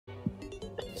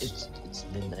It's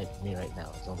midnight for me right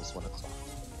now. It's almost 1 o'clock.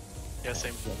 Yeah,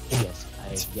 same. Yes, I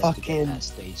It's have to fucking- get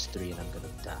past stage 3 and I'm gonna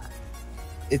die.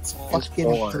 It's Oh, it's fucking.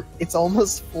 4. It's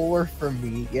almost 4 for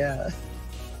me. Yeah.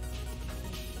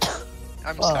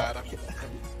 I'm Fuck. sad.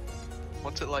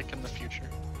 What's it like in the future?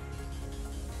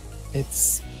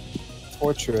 It's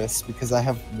torturous because I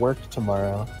have work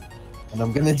tomorrow, and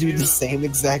I'm gonna do the same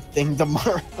exact thing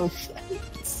tomorrow.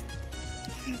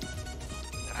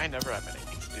 I never have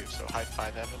anything to do, so high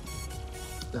five, Evan.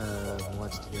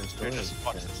 Wants to hear a story. Here, just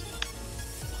watch because-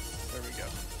 this. There we go.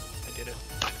 I did it.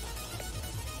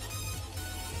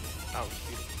 Oh,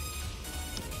 beautiful.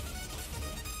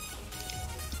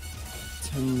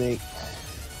 To make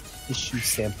issue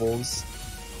samples.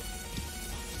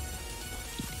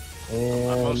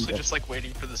 And I'm mostly just like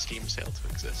waiting for the Steam sale to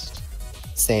exist.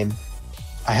 same.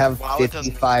 I have Wow, it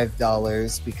doesn't-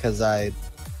 $55 because I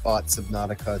bought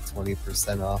Subnautica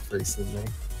 20% off recently.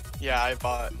 Yeah, I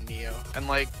bought Neo, and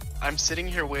like I'm sitting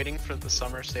here waiting for the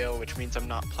summer sale, which means I'm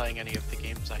not playing any of the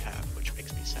games I have, which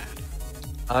makes me sad.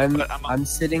 But I'm- I'm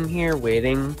sitting here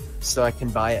waiting so I can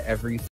buy every